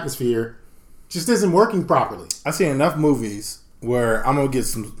in the atmosphere just isn't working properly? I've seen enough movies where I'm gonna get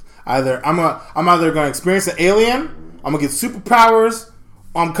some. I'm either gonna experience an alien, I'm gonna get superpowers,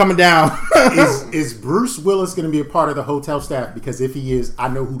 or I'm coming down. Is Bruce Willis going to be a part of the hotel staff? Because if he is, I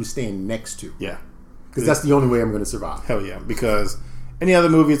know who to stand next to. Yeah, Because that's the only way I'm going to survive. hell yeah. Because any other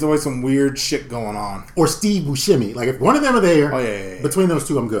movie, it's always some weird shit going on. Or Steve Buscemi. Like, if one of them are there, Oh, yeah. between those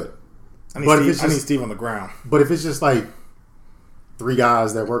two, I'm good. I need, But if Steve, it's I need just- Steve on the ground. But if it's just like 3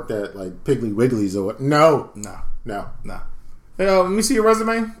 guys that worked at like Piggly Wiggly's or what? No. No. Hey, let me see your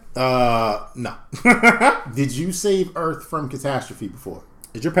resume. No. Did you save Earth from catastrophe before?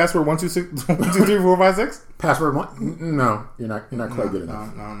 Is your password 1234556? Password 1? No, you're not quite good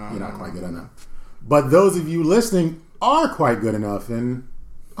enough. No. You're not quite good enough. But those of you listening are quite good enough, and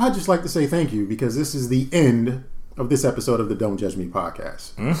I'd just like to say thank you because this is the end of this episode of the Don't Judge Me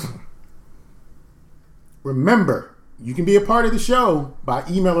podcast. Remember, you can be a part of the show by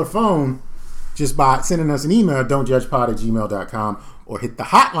email or phone just by sending us an email at don'tjudgepod@gmail.com or hit the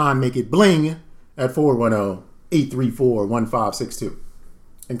hotline, make it bling at 410-834-1562.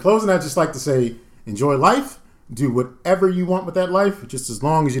 In closing, I'd just like to say, enjoy life, do whatever you want with that life, just as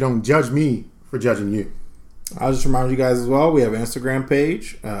long as you don't judge me for judging you. I'll just remind you guys as well, we have an Instagram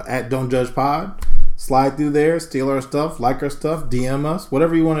page, at Don't Judge Pod. Slide through there, steal our stuff, like our stuff, DM us,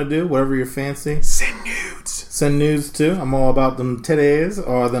 whatever you want to do, whatever you're fancy. Send nudes. Send nudes too. I'm all about them titties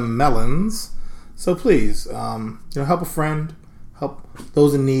or them melons. So please, help a friend, help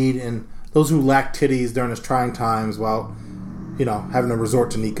those in need, and those who lack titties during this trying times while, having to resort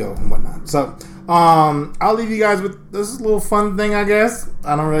to Nico and whatnot. So, I'll leave you guys with this little fun thing, I guess.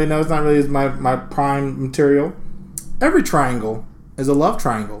 I don't really know. It's not really my prime material. Every triangle is a love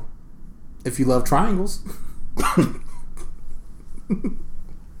triangle. If you love triangles.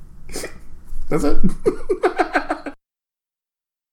 That's it.